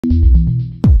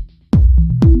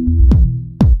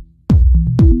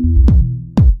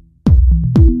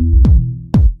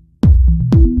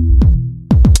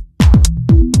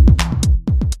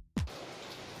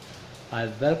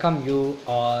welcome you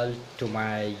all to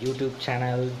my YouTube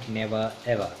channel Never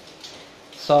Ever.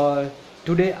 So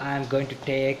today I am going to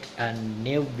take a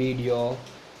new video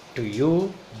to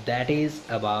you that is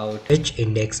about H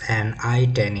index and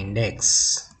I10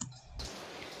 index.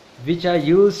 which are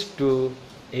used to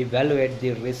evaluate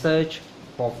the research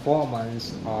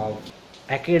performance of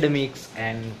academics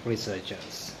and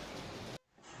researchers.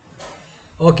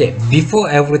 Okay, before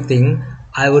everything,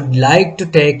 I would like to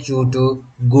take you to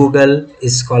Google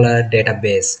Scholar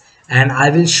database and I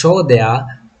will show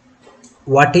there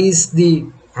what is the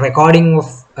recording of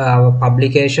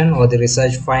publication or the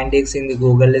research findings in the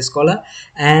Google Scholar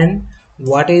and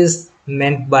what is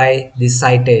meant by the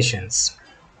citations.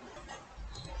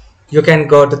 You can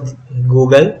go to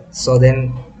Google, so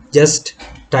then just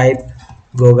type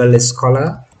Google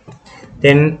Scholar,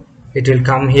 then it will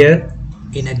come here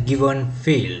in a given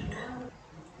field.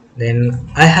 Then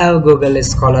I have Google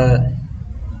Scholar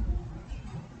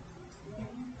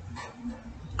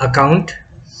account,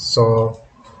 so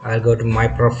I'll go to my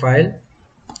profile.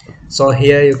 So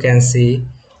here you can see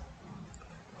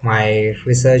my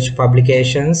research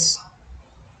publications.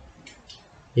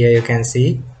 Here you can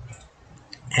see,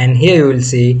 and here you will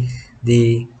see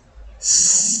the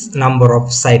number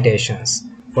of citations.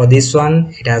 For this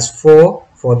one it has 4,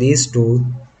 for these two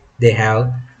they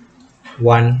have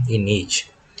 1 in each.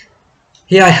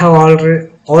 Here I have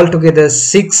altogether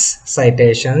 6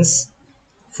 citations,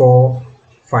 4,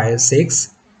 5,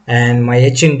 6, and my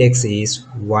H index is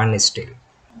 1 still.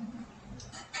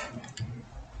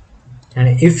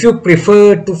 And if you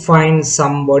prefer to find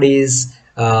somebody's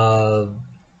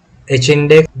H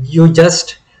index, you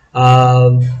just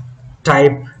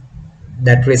type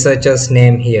that researcher's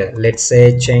name here. Let's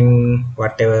say Cheng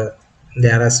whatever.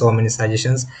 There are so many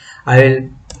suggestions. I will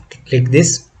click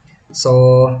this.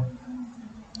 So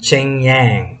Cheng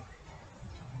Yang.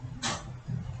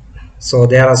 So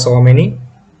there are so many.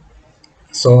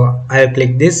 So I'll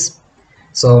click this.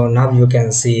 So now you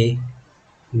can see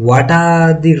what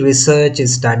are the research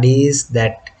studies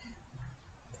that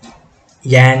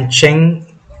Yan Cheng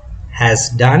has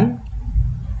done.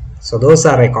 So those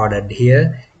are recorded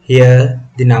here. Here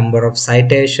the number of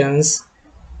citations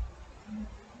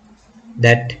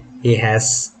that he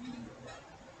has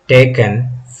taken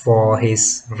for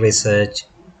his research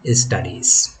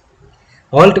studies.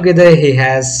 Altogether he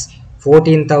has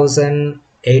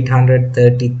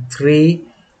 14,833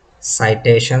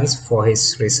 citations for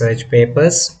his research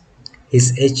papers.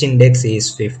 His H index is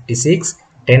 56,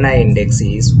 10I index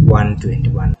is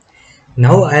 121.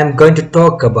 Now I am going to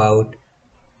talk about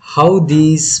how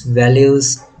these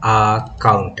values are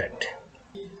counted.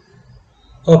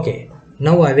 Okay,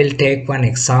 now I will take one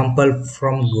example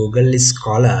from Google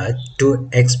Scholar to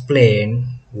explain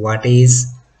what is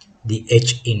the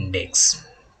H index.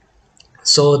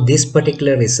 So this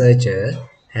particular researcher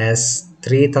has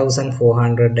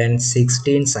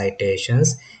 3,416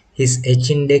 citations. His H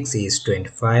index is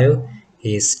 25.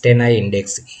 His 10I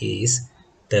index is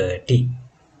 30.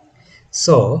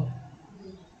 So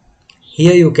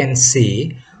here you can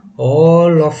see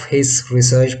all of his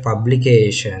research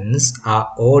publications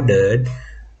are ordered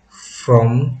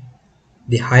from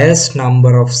the highest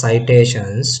number of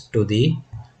citations to the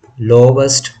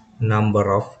lowest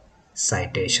number of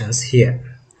citations here.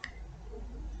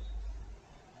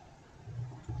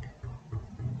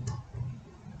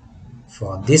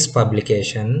 For this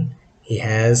publication, he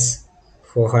has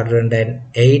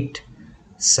 408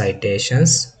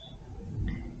 citations,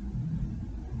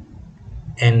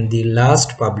 and the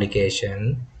last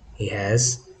publication he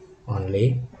has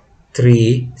only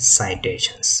 3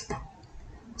 citations.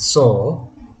 So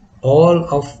all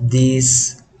of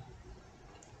these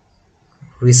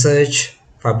research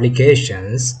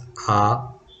publications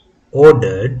are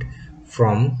ordered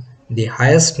from the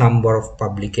highest number of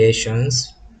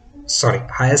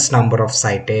highest number of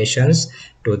citations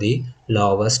to the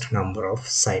lowest number of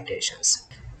citations.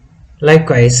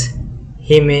 Likewise,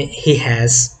 he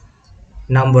has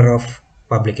number of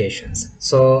publications.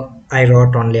 So I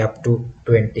wrote only up to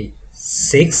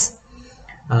 26.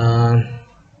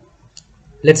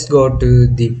 Let's go to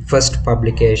the first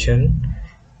publication,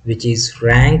 which is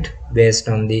ranked based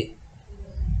on the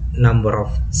number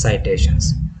of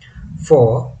citations.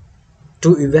 To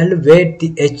evaluate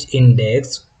the H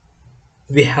index,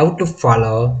 we have to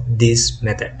follow this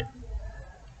method.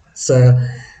 So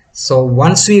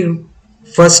once we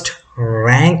first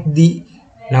rank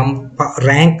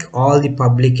all the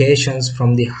publications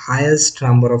from the highest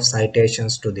number of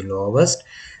citations to the lowest,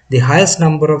 the highest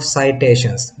number of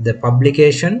citations, the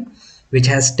publication which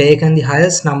has taken the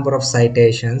highest number of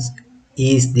citations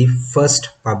is the first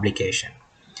publication.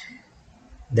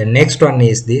 The next one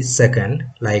is the second,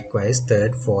 likewise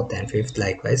third, fourth and fifth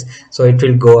likewise. So it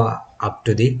will go up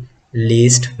to the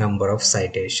least number of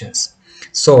citations.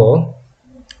 So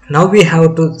now we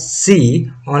have to see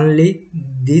only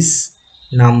this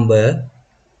number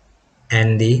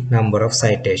and the number of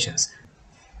citations.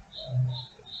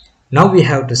 Now we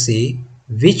have to see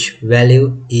which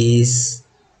value is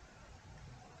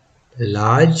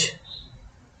large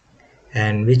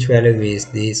and which value is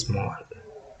the small.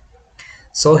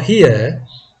 So here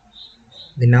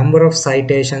the number of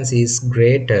citations is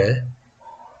greater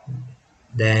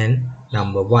than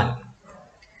number 1.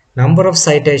 Number of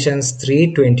citations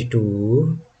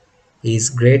 322 is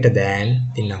greater than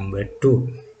the number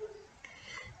 2.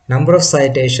 Number of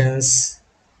citations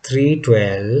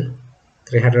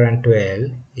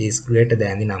 312 is greater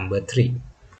than the number 3.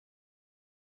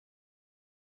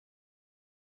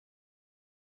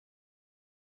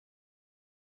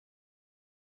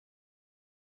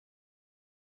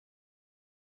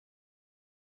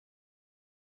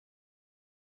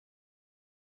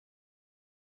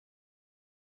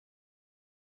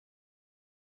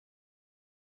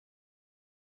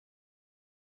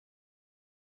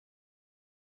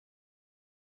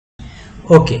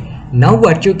 Okay, now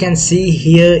what you can see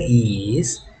here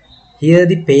is, here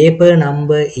the paper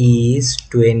number is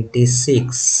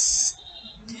 26.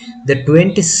 The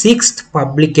 26th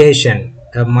publication,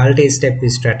 a multi-step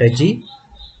strategy,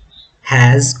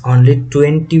 has only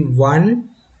 21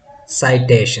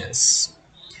 citations.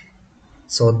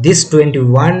 So this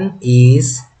 21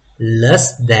 is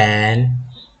less than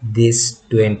this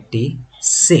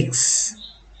 26.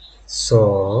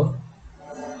 So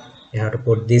you have to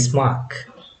put this mark,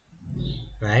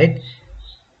 right?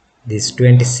 This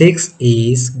 26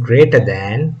 is greater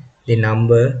than the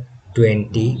number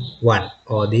 21,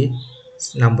 or the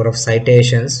number of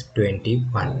citations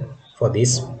 21 for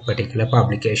this particular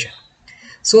publication.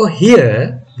 So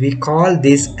here we call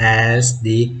this as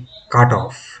the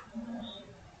cutoff.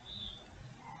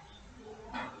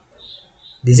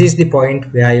 This is the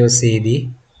point where you see the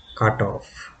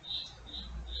cutoff.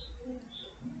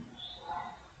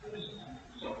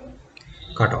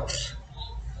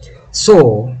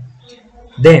 So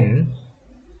then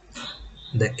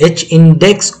the H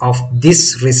index of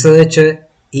this researcher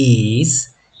is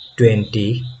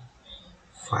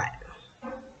 25.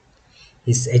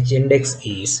 His H index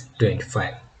is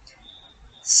 25.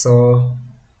 So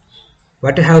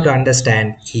what you have to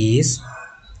understand is,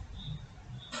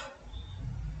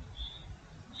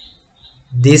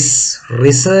 this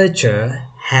researcher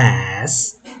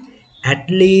has at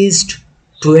least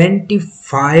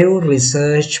 25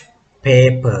 research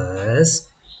papers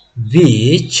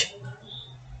which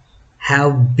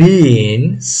have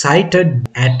been cited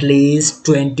at least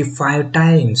 25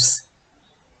 times.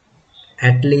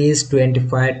 At least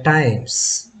 25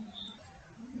 times.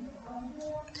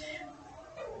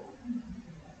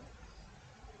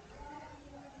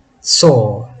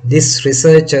 So this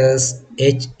researcher's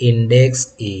H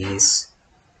index is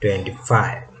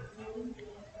 25,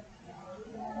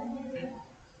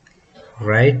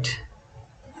 right?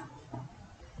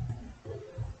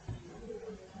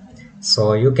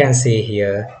 So you can see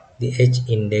here the H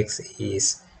index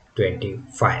is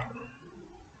 25.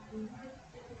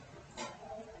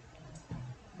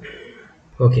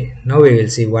 Okay, now we will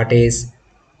see what is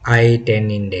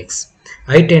i10 index.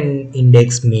 i10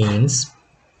 index means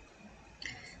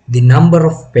the number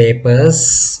of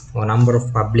papers or number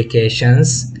of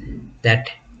publications that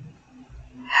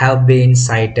have been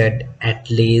cited at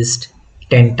least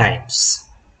 10 times.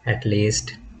 At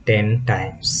least 10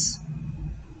 times.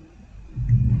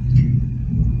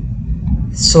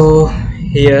 So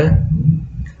here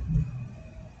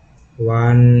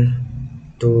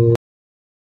 1, 2,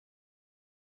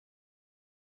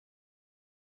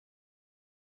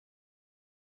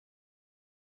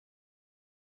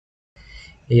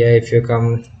 here if you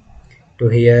come to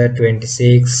here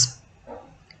 26,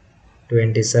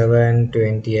 27,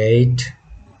 28,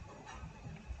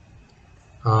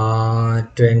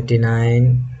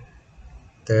 29,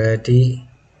 30.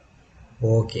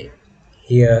 Okay,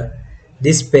 here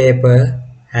this paper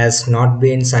has not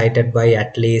been cited by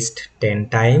at least 10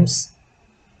 times.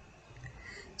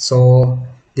 So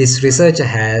this researcher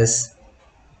has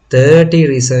 30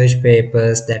 research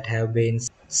papers that have been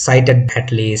cited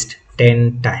at least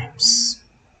 10 times.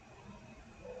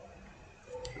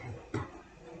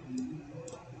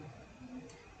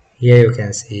 Here you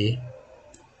can see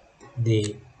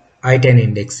the i10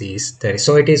 index is 30.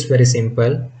 So it is very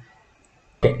simple.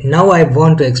 Okay, now I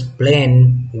want to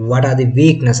explain what are the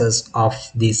weaknesses of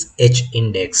this H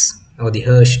index or the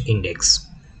Hirsch index.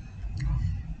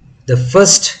 The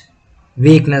first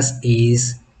weakness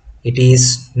is it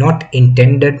is not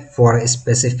intended for a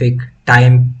specific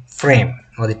time frame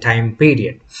or the time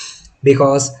period,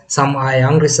 because some are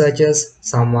young researchers,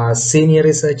 some are senior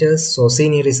researchers. So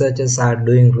senior researchers are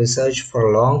doing research for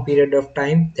a long period of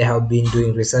time, they have been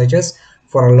doing researches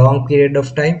for a long period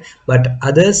of time, but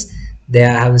others, they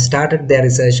have started their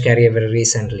research career very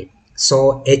recently.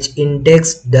 So H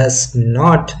index does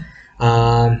not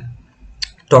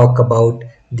talk about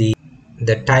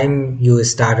the time you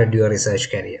started your research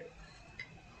career.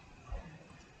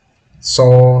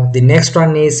 So the next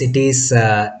one is it is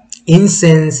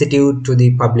insensitive to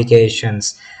the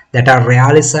publications that are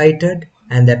rarely cited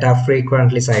and that are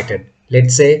frequently cited.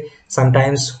 Let's say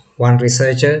sometimes one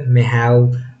researcher may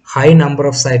have high number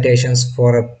of citations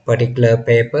for a particular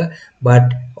paper,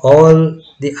 but all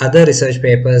the other research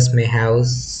papers may have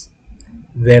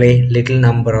very little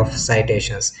number of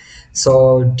citations.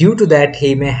 So due to that,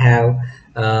 he may have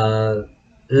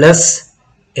less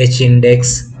H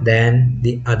index than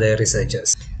the other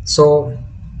researchers. So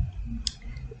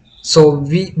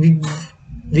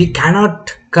we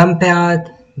cannot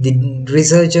compare the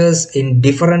researchers in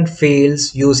different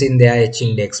fields using their H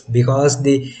index, because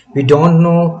we don't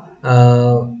know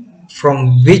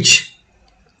from which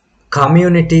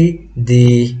community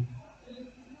the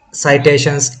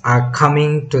citations are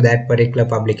coming to that particular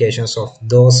publications of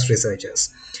those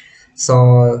researchers.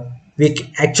 So we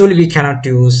cannot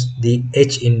use the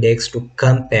H index to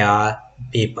compare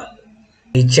people.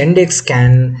 Each index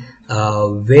can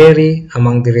vary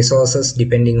among the resources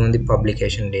depending on the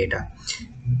publication data.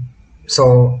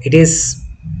 So it is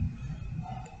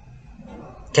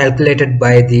calculated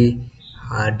by the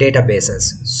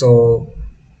databases. So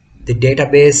the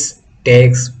database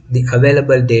takes the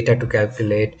available data to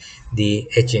calculate the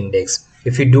H index.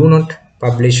 If we do not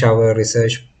publish our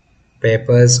research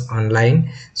papers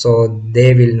online, so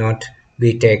they will not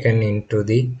be taken into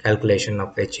the calculation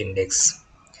of H index.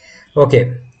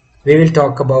 Okay, we will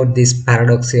talk about this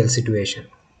paradoxical situation.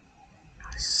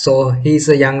 So he's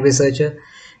a young researcher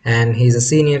and he's a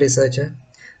senior researcher.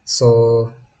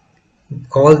 So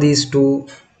all these two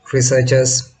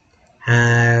researchers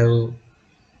have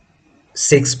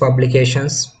 6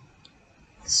 publications.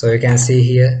 So you can see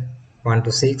here 1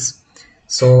 to 6.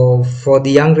 So for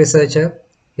the young researcher,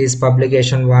 his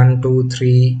publication 1 2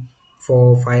 3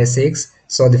 4 5 6.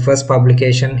 So the first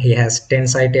publication he has 10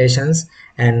 citations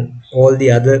and all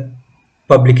the other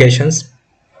publications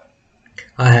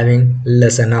are having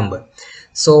lesser number.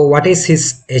 So what is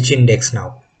his H index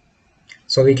now?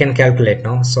 So we can calculate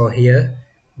now. So here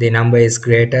the number is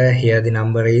greater, here the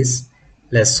number is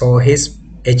less, so his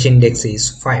H index is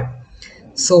 5.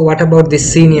 So what about the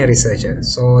senior researcher?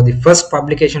 So the first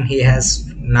publication he has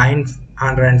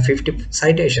 950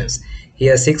 citations,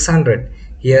 here 600,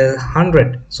 here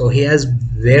 100. So he has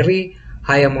very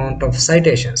high amount of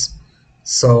citations.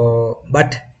 So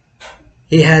but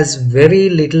he has very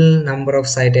little number of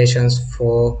citations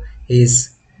for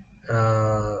his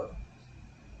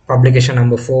publication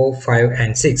number 4, 5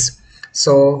 and 6.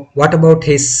 So what about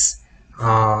his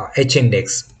H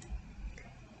index?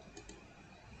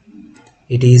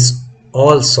 It is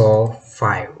also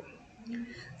 5.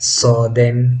 So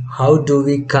then how do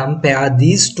we compare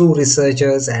these two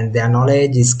researchers and their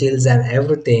knowledge, skills and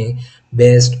everything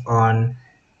based on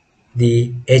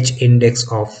the H index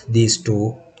of these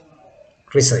two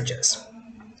researchers?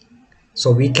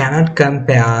 So we cannot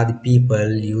compare the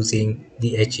people using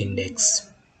the H index.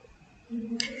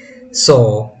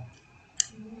 So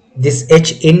this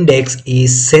H index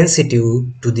is sensitive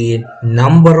to the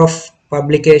number of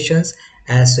publications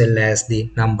as well as the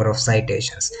number of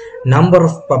citations. Number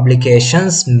of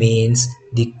publications means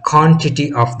the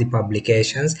quantity of the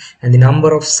publications, and the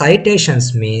number of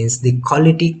citations means the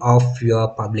quality of your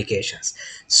publications.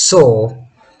 So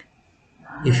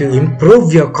if you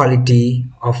improve your quality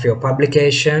of your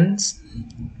publications,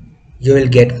 you will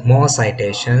get more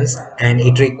citations, and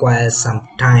it requires some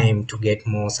time to get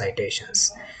more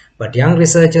citations. But young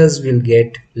researchers will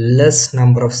get less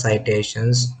number of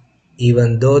citations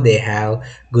even though they have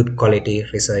good quality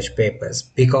research papers,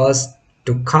 because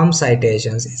to come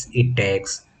citations it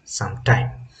takes some time.